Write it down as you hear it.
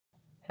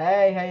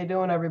Hey, how you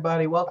doing,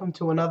 everybody? Welcome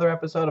to another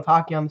episode of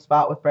Hockey on the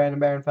Spot with Brandon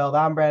Barenfeld.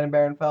 I'm Brandon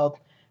Barenfeld,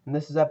 and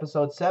this is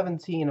episode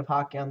 17 of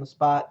Hockey on the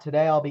Spot.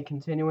 Today, I'll be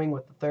continuing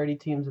with the 30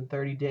 teams in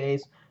 30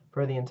 days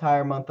for the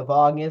entire month of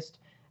August.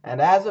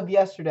 And as of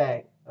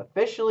yesterday,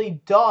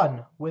 officially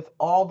done with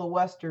all the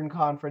Western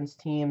Conference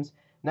teams.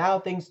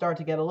 Now things start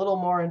to get a little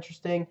more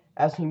interesting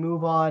as we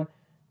move on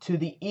to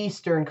the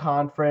Eastern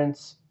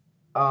Conference,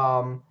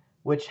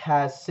 which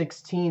has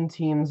 16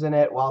 teams in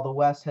it, while the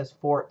West has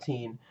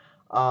 14.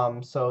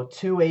 So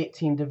two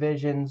 8-team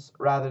divisions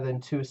rather than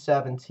two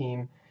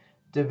 7-team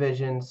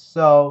divisions.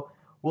 So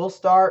we'll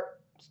start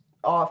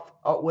off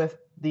with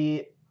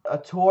a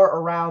tour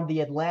around the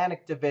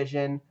Atlantic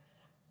Division,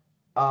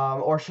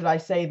 or should I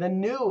say the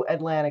new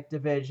Atlantic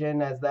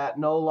Division, as that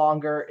no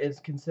longer is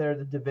considered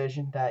the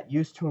division that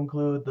used to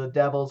include the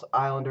Devils,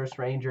 Islanders,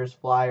 Rangers,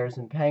 Flyers,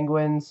 and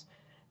Penguins.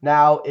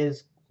 Now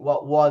is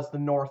what was the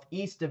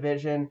Northeast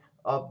Division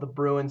of the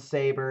Bruins,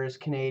 Sabres,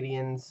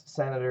 Canadiens,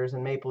 Senators,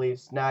 and Maple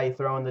Leafs. Now you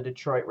throw in the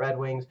Detroit Red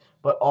Wings,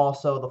 but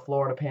also the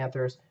Florida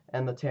Panthers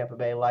and the Tampa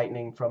Bay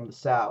Lightning from the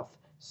South.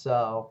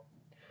 So,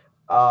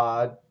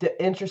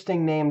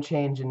 interesting name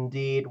change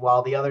indeed,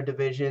 while the other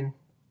division,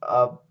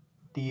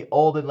 the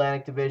old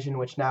Atlantic Division,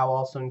 which now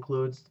also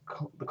includes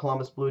the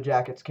Columbus Blue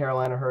Jackets,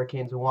 Carolina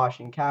Hurricanes, and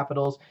Washington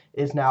Capitals,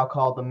 is now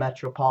called the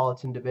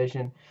Metropolitan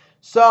Division.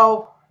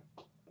 So,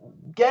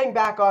 getting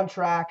back on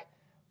track,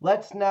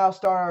 let's now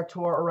start our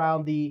tour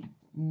around the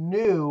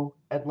new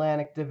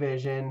Atlantic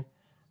Division,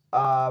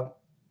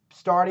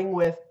 starting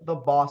with the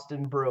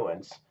Boston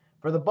Bruins.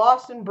 For the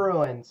Boston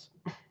Bruins,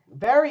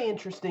 very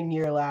interesting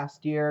year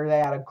last year. They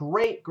had a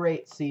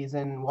great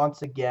season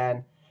once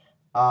again.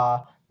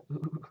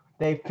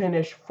 They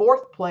finished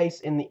 4th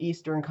place in the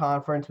Eastern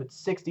Conference with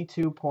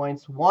 62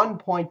 points, 1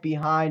 point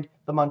behind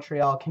the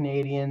Montreal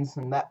Canadiens,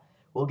 and that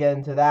we'll get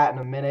into that in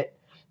a minute.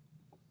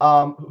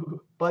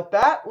 But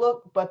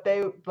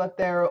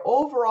their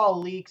overall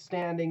league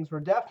standings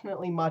were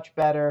definitely much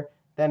better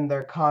than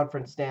their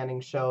conference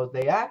standings shows.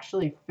 They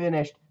actually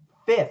finished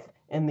 5th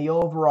in the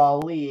overall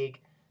league,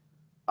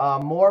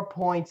 more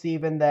points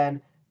even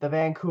than the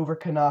Vancouver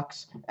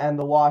Canucks and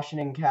the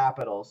Washington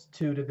Capitals,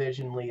 2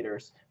 division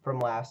leaders from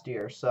last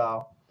year.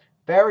 So,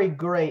 very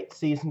great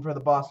season for the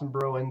Boston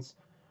Bruins.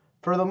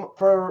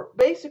 For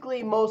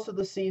basically most of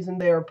the season,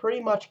 they were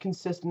pretty much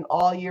consistent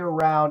all year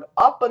round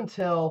up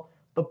until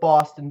the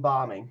Boston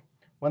bombing.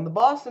 When the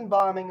Boston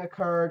bombing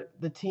occurred,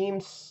 the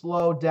team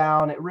slowed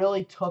down. It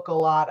really took a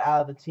lot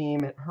out of the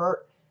team. It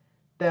hurt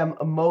them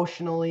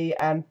emotionally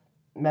and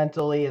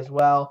mentally as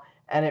well,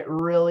 and it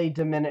really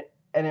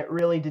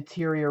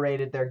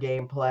deteriorated their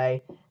gameplay,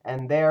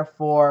 and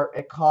therefore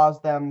it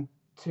caused them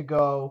to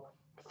go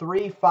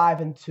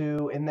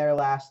 3-5-2 in their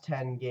last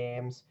 10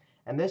 games.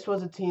 And this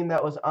was a team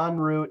that was en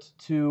route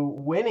to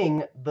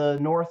winning the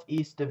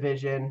Northeast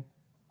Division,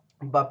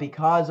 but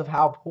because of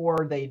how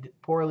poorly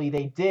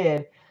they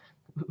did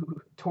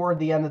toward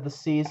the end of the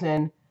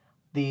season,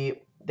 they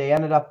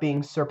ended up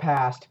being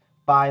surpassed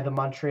by the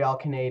Montreal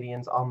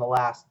Canadiens on the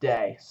last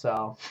day.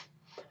 So,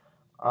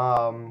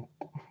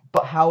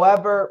 but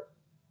however,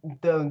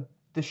 the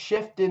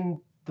shift in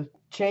the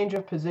change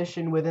of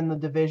position within the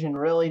division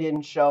really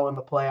didn't show in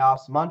the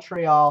playoffs.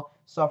 Montreal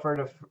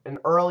suffered an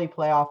early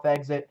playoff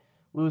exit,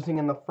 losing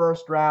in the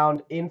first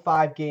round in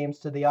 5 games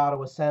to the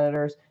Ottawa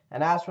Senators.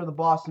 And as for the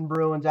Boston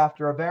Bruins,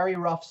 after a very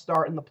rough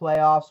start in the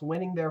playoffs,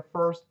 winning their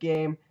first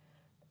game,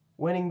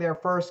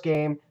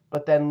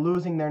 but then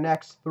losing their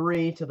next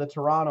 3 to the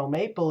Toronto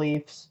Maple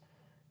Leafs,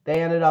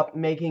 they ended up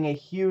making a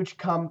huge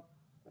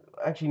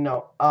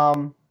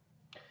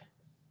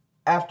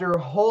after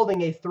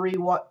holding a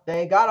 3-1,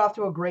 they got off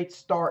to a great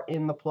start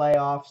in the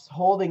playoffs,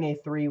 holding a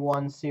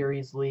 3-1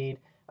 series lead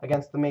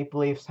against the Maple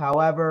Leafs.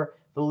 However,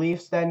 the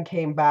Leafs then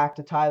came back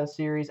to tie the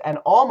series and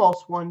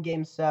almost won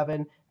Game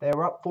 7. They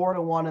were up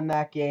 4-1 in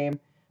that game,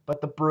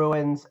 but the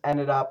Bruins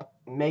ended up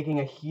making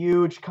a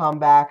huge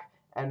comeback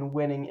and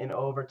winning in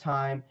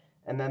overtime.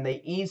 And then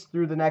they eased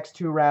through the next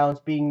 2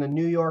 rounds, beating the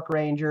New York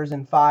Rangers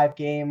in 5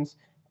 games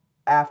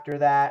after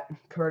that,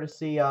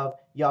 courtesy of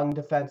young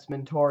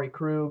defenseman Torrey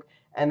Krug.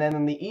 And then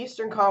in the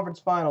Eastern Conference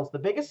Finals, the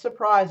biggest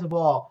surprise of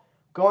all,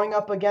 going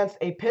up against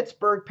a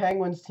Pittsburgh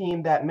Penguins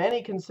team that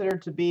many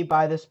considered to be,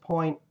 by this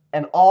point,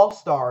 an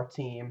all-star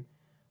team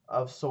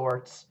of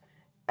sorts.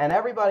 And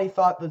everybody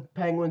thought the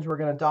Penguins were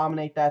going to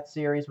dominate that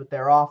series with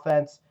their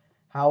offense.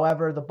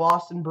 However, the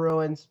Boston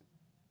Bruins,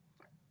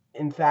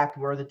 in fact,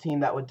 were the team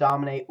that would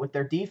dominate with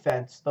their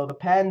defense. Though the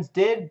Pens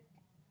did,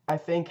 I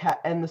think,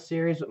 end the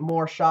series with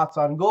more shots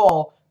on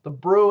goal, the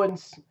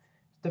Bruins'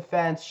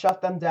 defense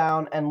shut them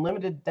down and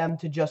limited them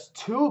to just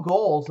 2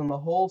 goals in the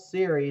whole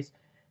series.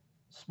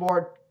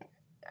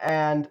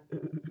 And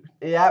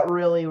that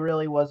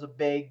really was a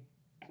big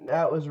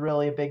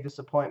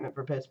disappointment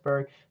for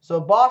Pittsburgh.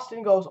 So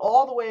Boston goes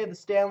all the way to the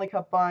Stanley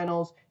Cup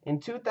Finals. In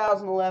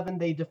 2011,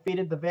 they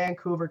defeated the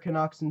Vancouver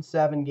Canucks in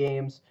 7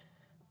 games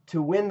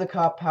to win the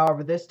Cup.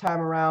 However, this time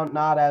around,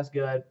 not as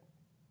good.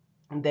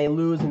 They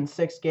lose in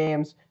 6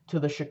 games to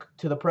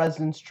the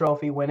President's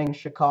Trophy winning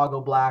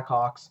Chicago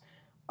Blackhawks.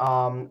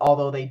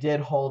 although they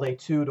did hold a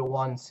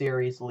 2-1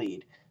 series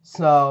lead.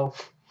 So,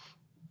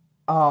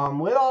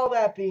 with all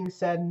that being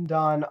said and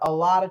done, a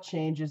lot of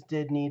changes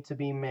did need to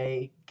be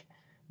made.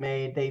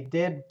 They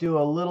did do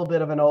a little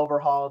bit of an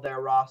overhaul of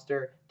their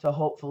roster to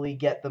hopefully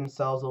get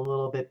themselves a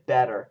little bit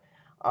better.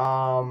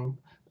 Um,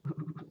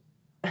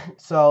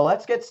 so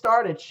let's get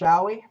started,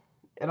 shall we?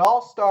 It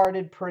all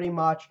started pretty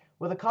much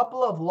with a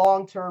couple of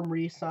long-term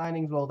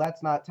re-signings. Well,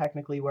 that's not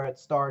technically where it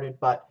started,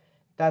 but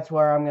that's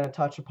where I'm going to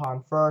touch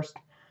upon first.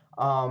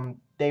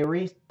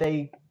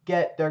 They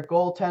get their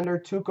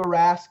goaltender Tuukka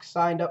Rask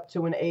signed up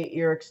to an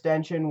 8-year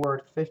extension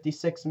worth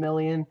 $56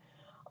 million.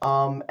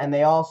 And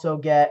they also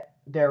get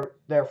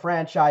their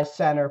franchise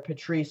center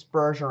Patrice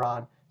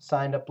Bergeron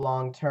signed up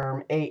long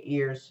term, 8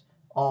 years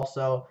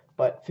also,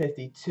 but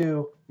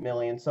 $52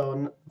 million.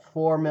 So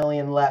 $4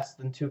 million less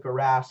than Tuukka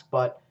Rask,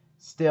 but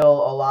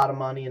still a lot of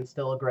money and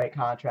still a great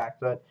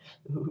contract. But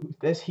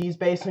he's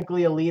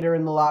basically a leader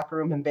in the locker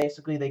room and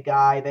basically the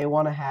guy they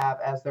want to have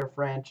as their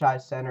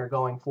franchise center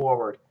going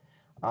forward.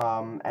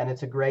 And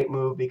it's a great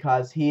move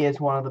because he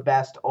is one of the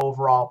best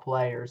overall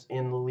players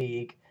in the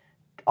league.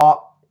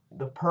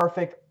 The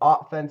perfect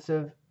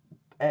offensive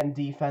and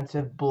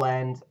defensive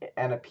blend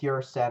and a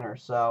pure center.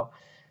 So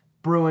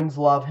Bruins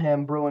love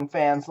him, Bruin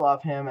fans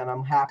love him, and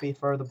I'm happy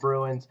for the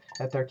Bruins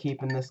that they're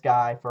keeping this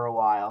guy for a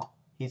while.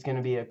 He's going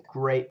to be a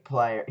great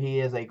player. He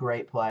is a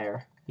great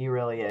player. He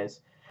really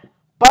is.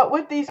 But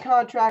with these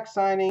contract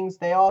signings,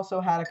 they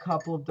also had a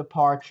couple of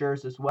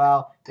departures as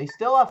well. They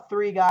still have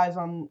 3 guys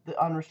on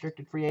the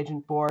unrestricted free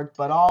agent board,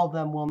 but all of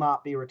them will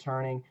not be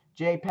returning.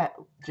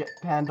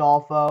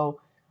 Pandolfo,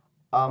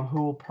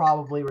 who will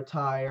probably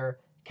retire,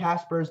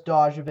 Kaspers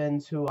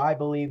Dojevins, who I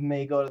believe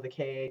may go to the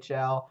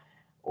KHL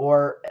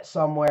or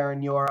somewhere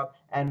in Europe,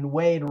 and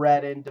Wade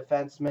Redden,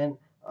 defenseman,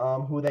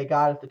 who they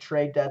got at the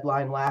trade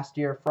deadline last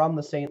year from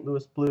the St.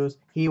 Louis Blues.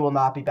 He will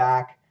not be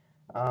back,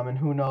 and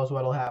who knows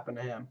what will happen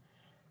to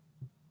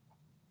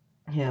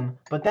him.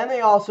 But then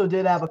they also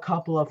did have a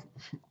couple of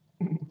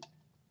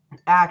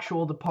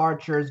actual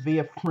departures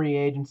via free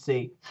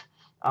agency,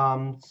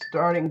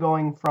 starting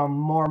going from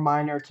more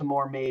minor to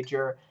more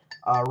major.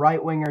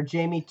 Right winger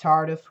Jamie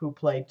Tardif, who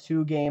played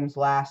 2 games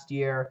last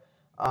year,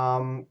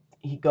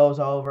 he goes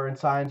over and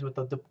signs with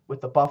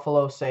the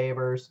Buffalo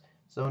Sabres,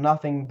 so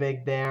nothing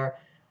big there.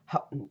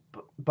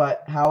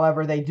 But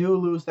however, they do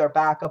lose their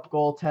backup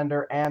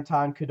goaltender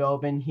Anton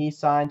Khudobin. He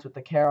signs with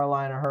the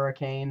Carolina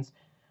Hurricanes.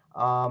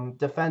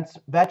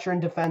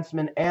 Veteran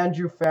defenseman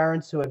Andrew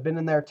Ference, who had been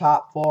in their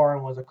top 4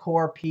 and was a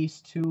core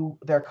piece to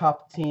their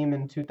Cup team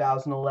in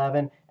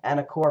 2011 and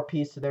a core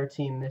piece to their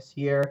team this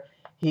year.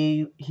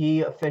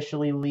 He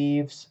officially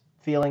leaves,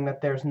 feeling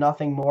that there's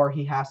nothing more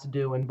he has to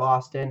do in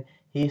Boston.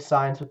 He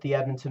signs with the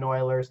Edmonton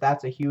Oilers.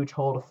 That's a huge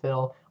hole to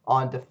fill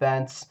on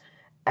defense.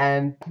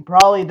 And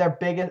probably their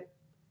biggest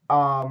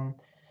and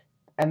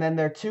then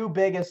their 2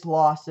 biggest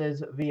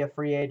losses via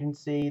free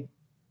agency.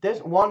 This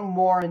one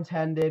more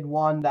intended,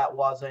 one that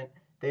wasn't.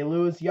 They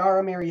lose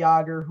Jaromir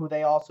Jagr, who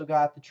they also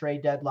got at the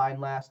trade deadline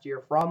last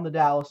year from the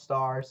Dallas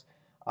Stars.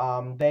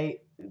 Jaromir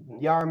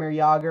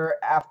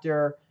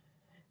Jagr,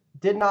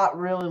 did not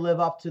really live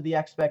up to the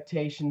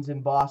expectations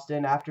in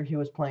Boston. After he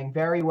was playing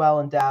very well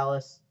in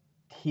Dallas,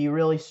 he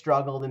really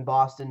struggled in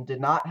Boston.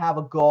 Did not have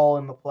a goal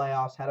in the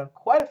playoffs. Had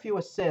quite a few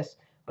assists,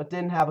 but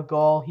didn't have a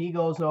goal. He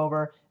goes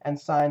over and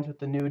signs with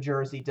the New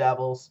Jersey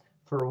Devils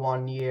for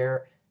 1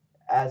 year,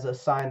 as a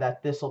sign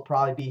that this will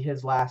probably be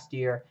his last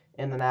year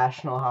in the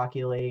National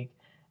Hockey League.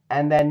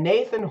 And then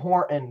Nathan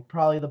Horton,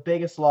 probably the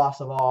biggest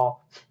loss of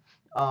all.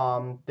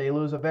 They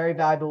lose a very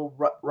valuable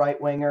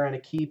right winger and a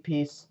key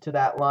piece to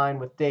that line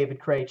with David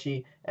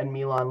Krejci and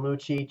Milan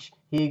Lucic.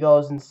 He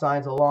goes and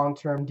signs a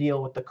long-term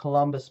deal with the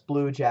Columbus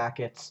Blue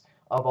Jackets,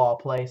 of all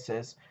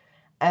places.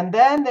 And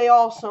then they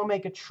also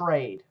make a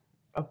trade,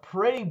 a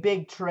pretty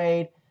big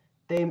trade.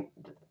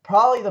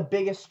 Probably the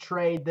biggest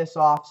trade this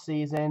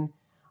offseason.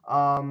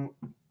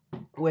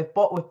 With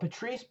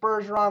Patrice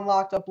Bergeron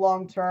locked up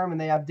long term, and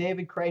they have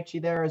David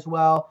Krejci there as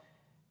well,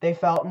 they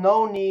felt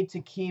no need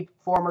to keep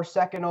former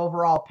 2nd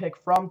overall pick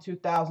from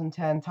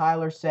 2010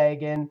 Tyler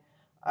Seguin,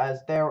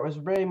 as there was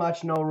pretty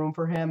much no room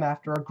for him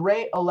after a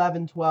great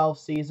 11-12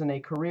 season, a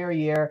career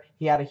year.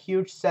 He had a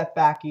huge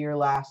setback year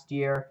last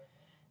year,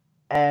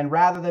 and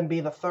rather than be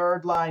the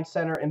 3rd-line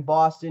center in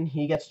Boston,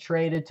 he gets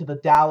traded to the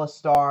Dallas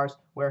Stars,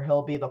 where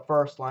he'll be the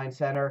 1st-line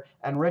center,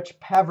 and Rich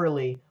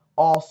Peverley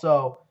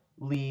also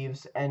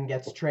leaves and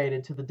gets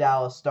traded to the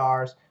Dallas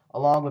Stars,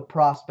 along with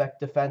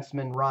prospect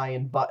defenseman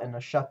Ryan Button,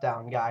 a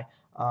shutdown guy.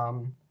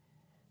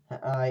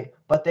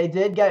 But they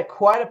did get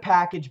quite a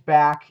package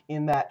back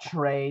in that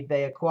trade.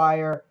 They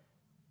hire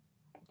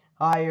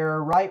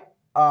right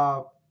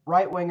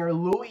winger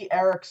Louis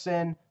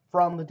Eriksson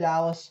from the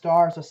Dallas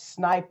Stars, a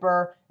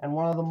sniper and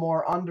one of the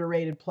more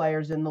underrated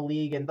players in the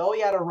league. And though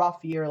he had a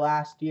rough year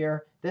last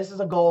year, this is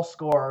a goal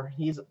scorer.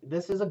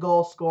 This is a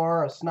goal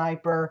scorer, a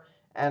sniper,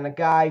 and a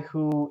guy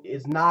who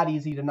is not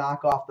easy to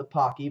knock off the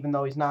puck, even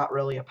though he's not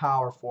really a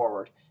power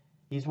forward.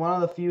 He's one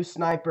of the few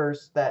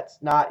snipers that's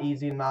not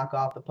easy to knock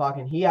off the puck,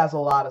 and he has a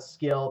lot of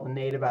skill, the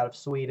native out of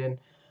Sweden.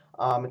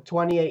 At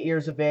 28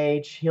 years of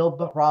age, he'll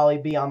probably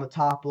be on the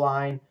top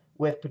line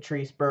with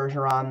Patrice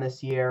Bergeron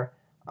this year,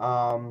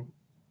 and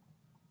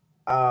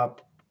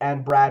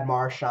Brad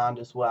Marchand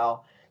as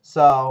well.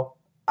 So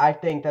I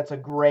think that's a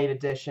great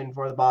addition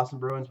for the Boston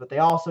Bruins, but they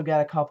also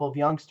get a couple of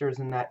youngsters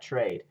in that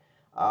trade.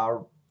 A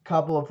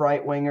couple of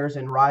right wingers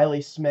in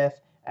Riley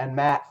Smith and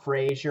Matt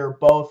Frazier,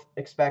 both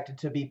expected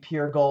to be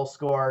pure goal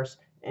scorers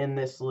in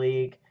this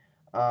league.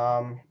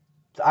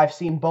 I've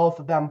seen both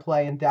of them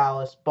play in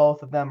Dallas.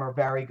 Both of them are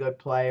very good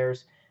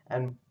players,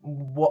 and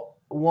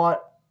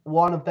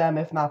one of them,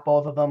 if not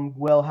both of them,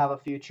 will have a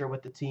future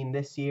with the team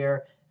this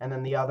year, and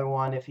then the other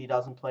one, if he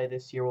doesn't play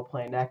this year, will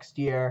play next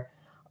year.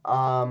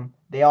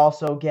 They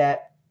also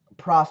get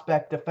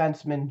prospect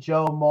defenseman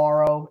Joe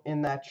Morrow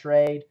in that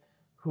trade,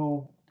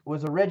 who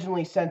was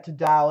originally sent to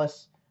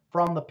Dallas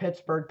from the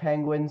Pittsburgh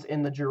Penguins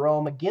in the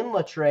Jarome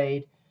Iginla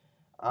trade,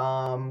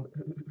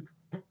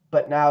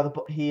 but now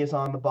he is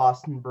on the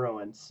Boston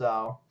Bruins.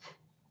 So,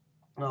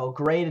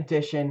 great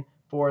addition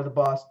for the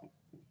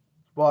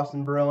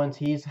Boston Bruins.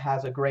 He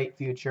has a great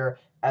future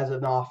as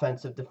an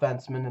offensive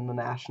defenseman in the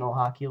National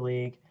Hockey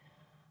League.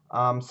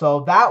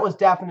 So that was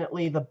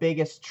definitely the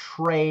biggest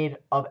trade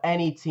of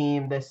any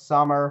team this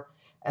summer.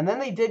 And then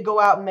they did go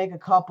out and make a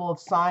couple of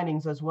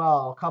signings as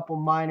well, a couple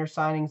minor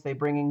signings. They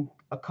bring in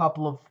a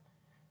couple of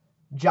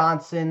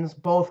Johnsons,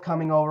 both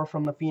coming over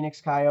from the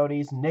Phoenix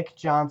Coyotes. Nick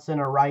Johnson,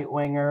 a right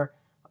winger,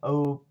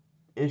 who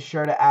is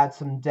sure to add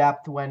some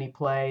depth when he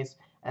plays.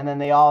 And then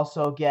they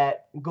also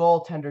get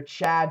goaltender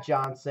Chad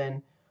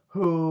Johnson,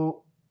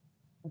 who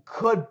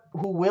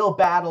will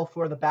battle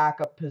for the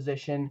backup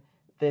position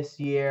this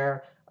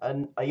year.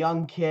 A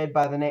young kid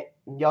by the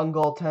young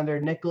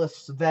goaltender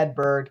Nicholas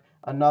Svedberg,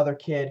 another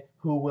kid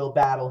who will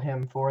battle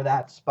him for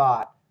that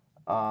spot.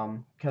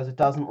 Because it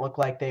doesn't look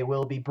like they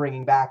will be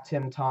bringing back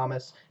Tim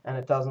Thomas, and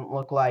it doesn't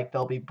look like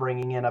they'll be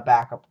bringing in a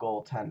backup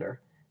goaltender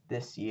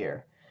this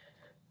year.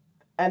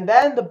 And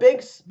then the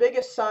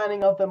biggest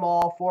signing of them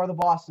all for the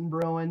Boston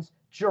Bruins,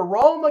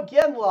 Jarome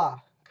Iginla,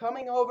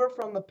 coming over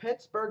from the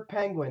Pittsburgh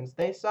Penguins.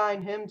 They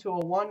signed him to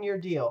a one-year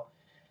deal.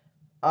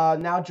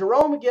 Now,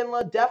 Jarome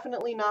Iginla,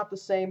 definitely not the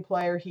same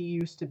player he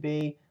used to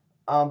be,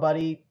 but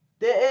he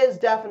is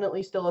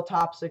definitely still a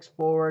top six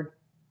forward.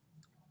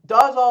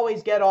 Does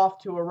always get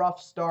off to a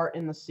rough start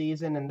in the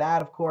season, and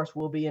that, of course,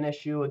 will be an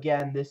issue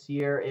again this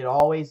year. It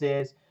always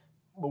is.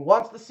 But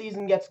once the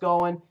season gets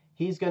going,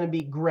 he's going to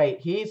be great.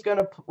 He's going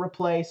to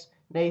replace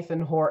Nathan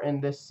Horton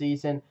this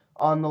season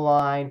on the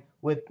line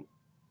with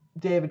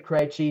David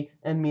Krejci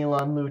and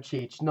Milan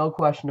Lucic. No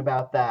question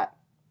about that.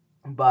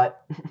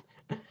 But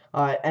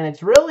and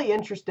it's really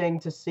interesting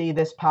to see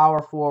this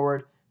power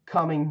forward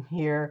coming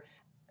here.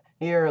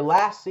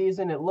 Last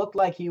season, it looked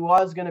like he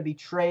was going to be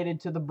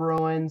traded to the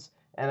Bruins,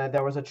 and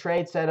there was a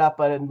trade set up,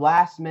 but in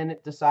last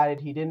minute decided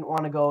he didn't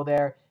want to go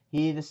there.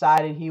 He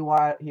decided he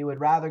would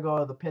rather go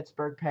to the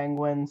Pittsburgh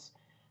Penguins.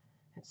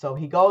 So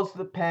he goes to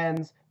the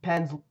Pens.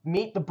 Pens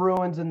meet the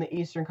Bruins in the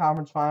Eastern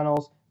Conference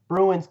Finals.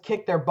 Bruins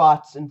kick their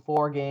butts in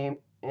 4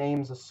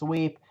 games, a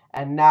sweep,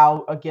 and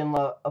now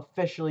Iginla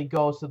officially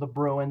goes to the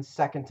Bruins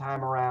second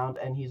time around,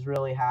 and he's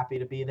really happy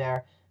to be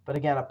there. But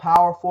again, a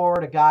power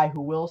forward, a guy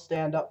who will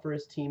stand up for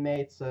his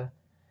teammates.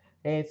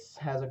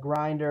 Has a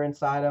grinder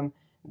inside him.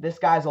 This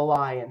guy's a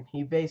lion.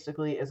 He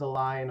basically is a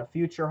lion, a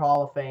future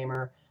Hall of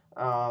Famer.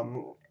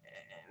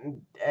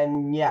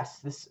 And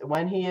yes,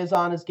 when he is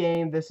on his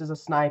game, this is a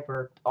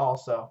sniper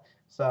also.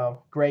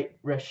 So great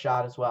wrist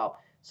shot as well.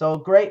 So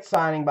great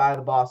signing by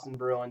the Boston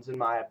Bruins, in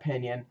my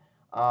opinion.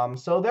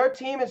 So their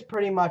team is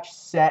pretty much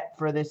set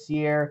for this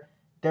year.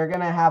 They're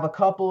going to have a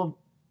couple of...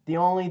 The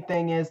only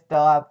thing is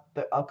they'll have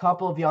a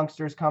couple of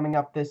youngsters coming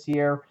up this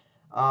year.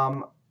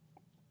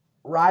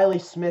 Riley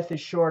Smith is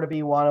sure to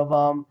be one of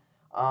them.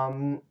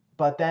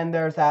 But then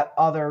there's that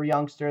other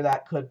youngster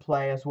that could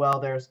play as well.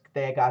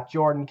 They got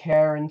Jordan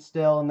Caron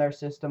still in their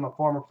system, a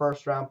former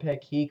first-round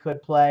pick. He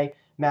could play.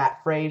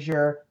 Matt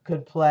Frazier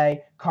could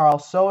play. Carl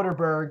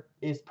Soderberg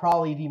is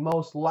probably the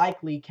most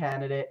likely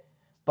candidate,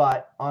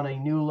 but on a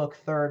new-look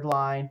third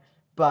line.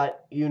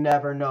 But you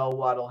never know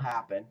what'll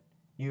happen.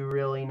 You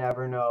really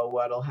never know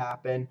what'll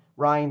happen.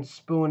 Ryan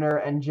Spooner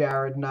and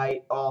Jared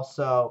Knight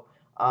also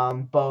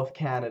both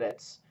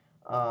candidates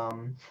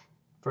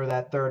for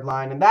that third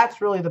line. And that's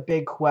really the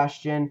big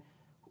question.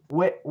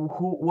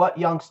 What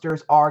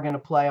youngsters are going to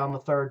play on the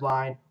third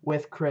line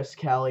with Chris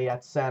Kelly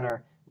at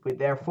center? With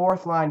their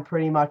fourth line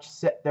pretty much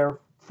set. Their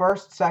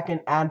first,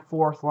 second, and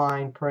fourth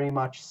line pretty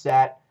much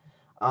set.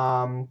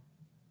 And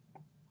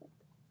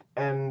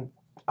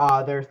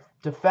their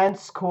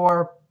defense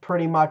core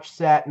pretty much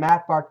set.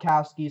 Matt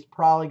Bartkowski is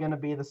probably going to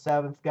be the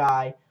 7th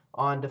guy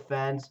on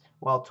defense,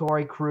 while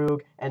Torrey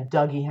Krug and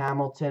Dougie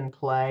Hamilton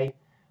play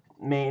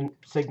main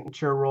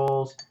signature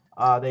roles.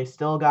 They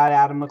still got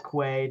Adam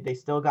McQuaid. They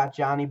still got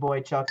Johnny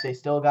Boychuk. They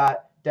still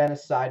got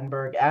Dennis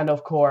Seidenberg. And,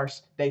 of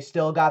course, they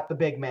still got the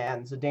big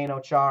man,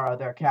 Zdeno Chara,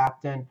 their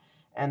captain.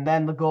 And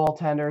then the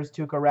goaltenders,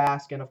 Tuukka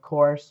Rask, and, of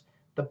course,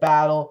 the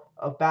battle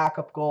of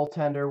backup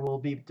goaltender will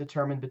be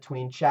determined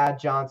between Chad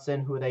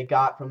Johnson, who they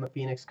got from the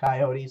Phoenix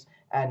Coyotes,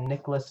 and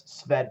Nicholas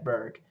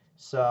Svedberg.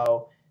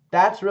 So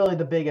that's really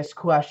the biggest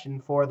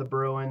question for the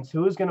Bruins.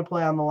 Who's going to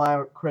play on the line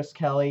with Chris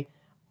Kelly?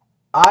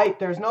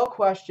 There's no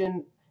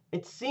question.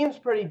 It seems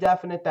pretty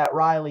definite that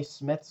Riley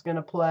Smith's going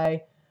to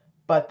play,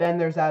 but then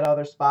there's that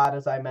other spot,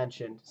 as I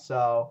mentioned.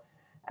 So,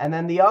 and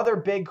then the other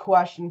big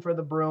question for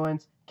the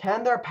Bruins,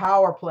 can their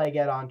power play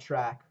get on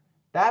track?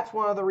 That's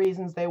one of the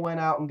reasons they went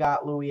out and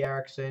got Louis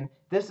Eriksson.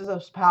 This is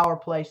a power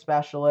play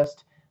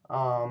specialist,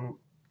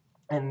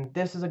 and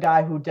this is a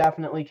guy who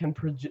definitely can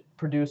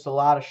produce a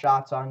lot of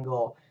shots on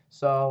goal.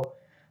 So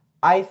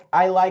I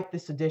like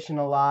this addition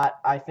a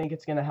lot. I think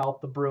it's going to help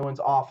the Bruins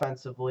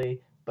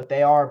offensively, but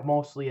they are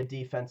mostly a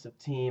defensive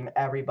team.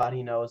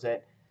 Everybody knows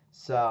it.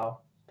 So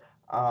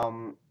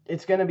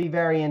it's going to be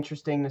very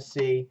interesting to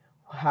see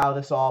how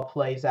this all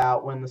plays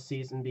out when the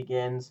season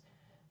begins.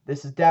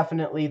 This is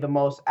definitely the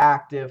most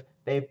active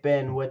they've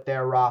been with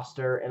their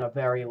roster in a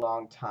very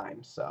long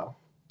time. So,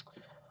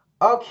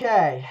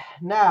 okay,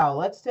 now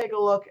let's take a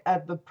look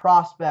at the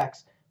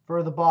prospects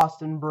for the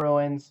Boston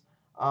Bruins.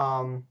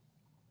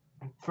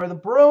 For the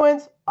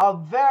Bruins, a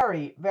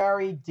very,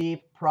 very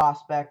deep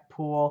prospect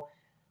pool.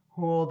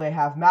 They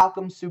have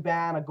Malcolm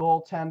Subban, a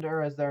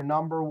goaltender, as their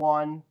number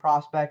one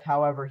prospect.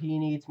 However, he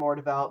needs more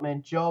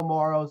development. Joe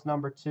Morrow's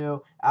number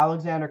two.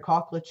 Alexander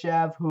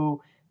Koklachev,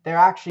 who they're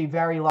actually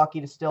very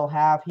lucky to still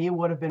have. He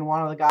would have been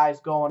one of the guys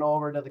going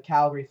over to the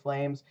Calgary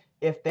Flames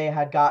if they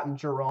had gotten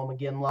Jarome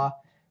Iginla.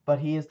 But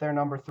he is their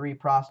number three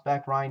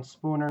prospect. Ryan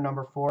Spooner,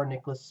 number four.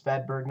 Nicholas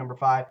Svedberg, number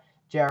five.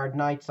 Jared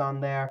Knight's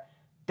on there.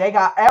 They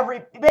got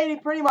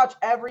pretty much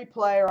every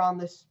player on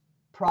this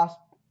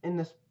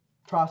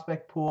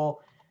prospect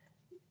pool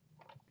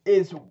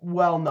is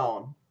well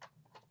known.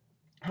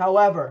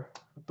 However,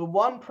 the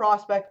one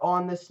prospect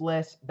on this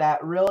list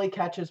that really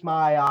catches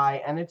my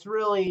eye, and it's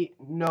really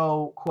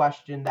no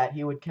question that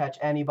he would catch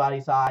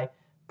anybody's eye,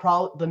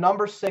 the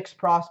number 6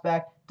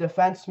 prospect,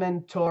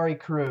 defenseman Torrey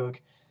Krug.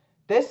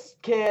 This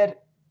kid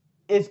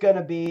is going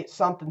to be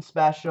something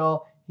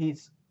special.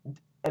 He's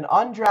an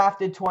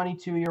undrafted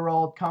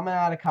 22-year-old coming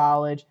out of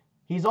college.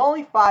 He's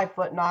only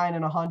 5'9"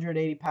 and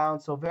 180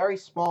 pounds, so very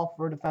small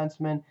for a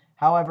defenseman.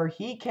 However,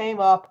 he came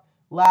up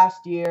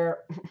last year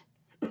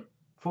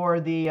for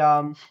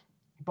the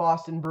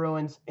Boston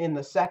Bruins in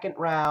the second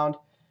round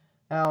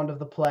of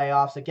the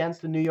playoffs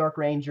against the New York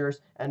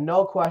Rangers, and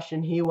no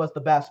question he was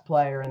the best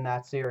player in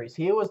that series.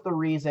 He was the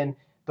reason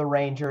the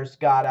Rangers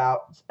got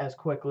out as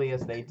quickly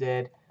as they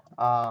did.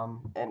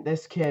 And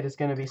this kid is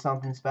going to be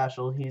something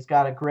special. He's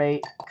got a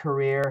great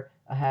career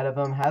ahead of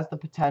him, has the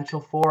potential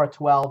for a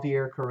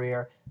 12-year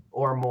career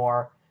or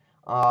more.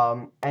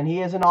 And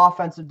he is an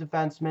offensive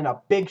defenseman,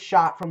 a big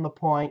shot from the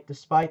point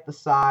despite the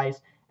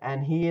size,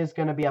 and he is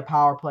going to be a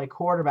power play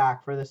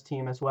quarterback for this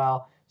team as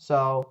well.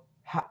 So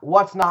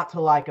what's not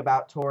to like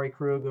about Torrey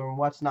Krug, and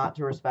what's not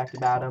to respect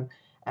about him,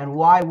 and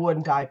why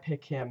wouldn't I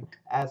pick him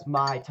as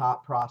my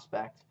top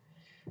prospect?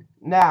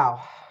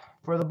 Now,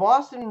 for the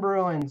Boston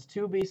Bruins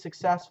to be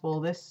successful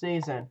this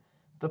season,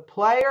 the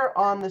player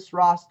on this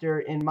roster,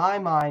 in my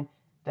mind,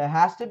 that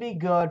has to be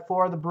good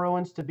for the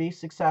Bruins to be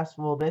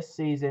successful this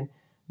season,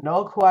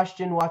 no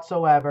question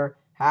whatsoever,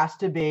 has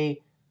to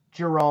be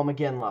Jarome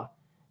Iginla.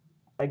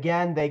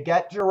 Again, they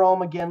get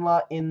Jarome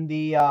Iginla in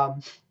the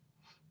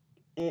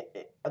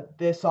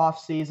this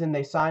offseason.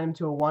 They sign him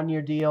to a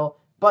one-year deal,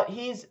 but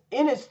he's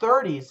in his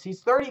 30s.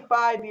 He's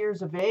 35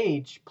 years of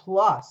age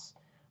plus.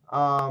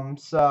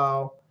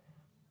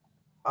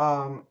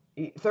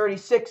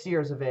 36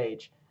 years of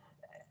age.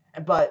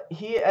 But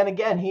he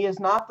is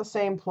not the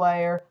same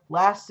player.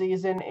 Last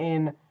season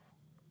in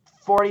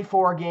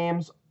 44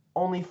 games,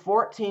 only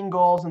 14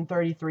 goals and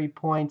 33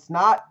 points.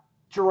 Not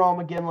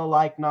Jarome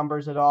Iginla-like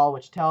numbers at all,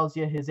 which tells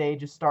you his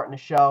age is starting to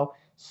show.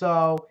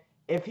 So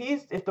if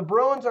the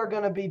Bruins are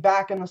going to be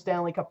back in the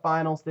Stanley Cup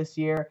Finals this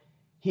year,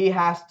 he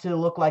has to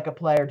look like a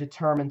player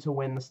determined to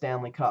win the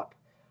Stanley Cup.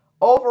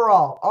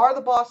 Overall, are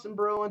the Boston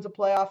Bruins a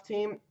playoff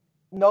team?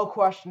 No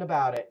question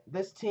about it.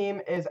 This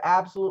team is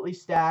absolutely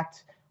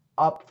stacked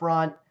up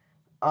front.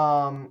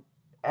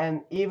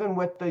 And even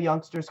with the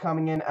youngsters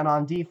coming in, and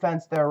on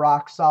defense, they're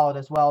rock solid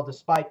as well,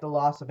 despite the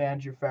loss of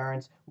Andrew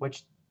Ference,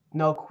 which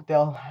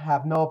they'll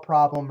have no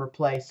problem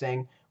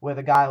replacing with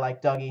a guy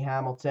like Dougie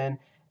Hamilton,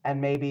 and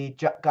maybe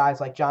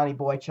guys like Johnny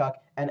Boychuk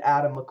and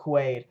Adam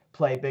McQuaid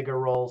play bigger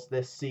roles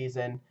this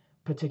season,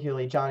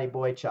 particularly Johnny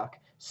Boychuk.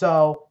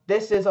 So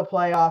this is a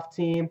playoff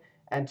team,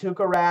 and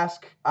Tuukka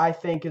Rask, I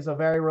think, is a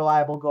very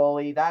reliable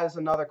goalie. That is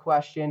another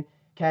question.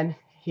 Can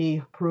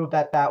he prove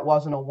that that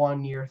wasn't a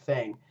one-year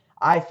thing?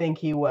 I think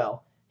he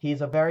will.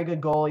 He's a very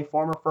good goalie,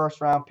 former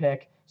first-round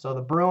pick, so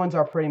the Bruins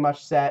are pretty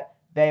much set.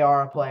 They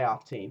are a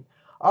playoff team.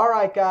 All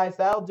right, guys,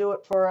 that'll do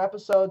it for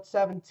episode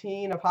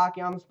 17 of Hockey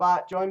on the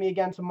Spot. Join me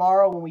again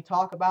tomorrow when we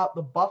talk about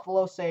the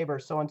Buffalo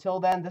Sabres. So until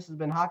then, this has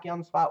been Hockey on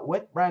the Spot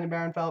with Brandon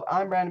Barenfeld.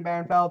 I'm Brandon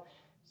Barenfeld,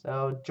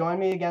 so join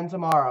me again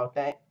tomorrow.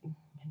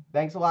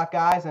 Thanks a lot,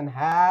 guys, and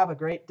have a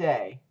great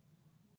day.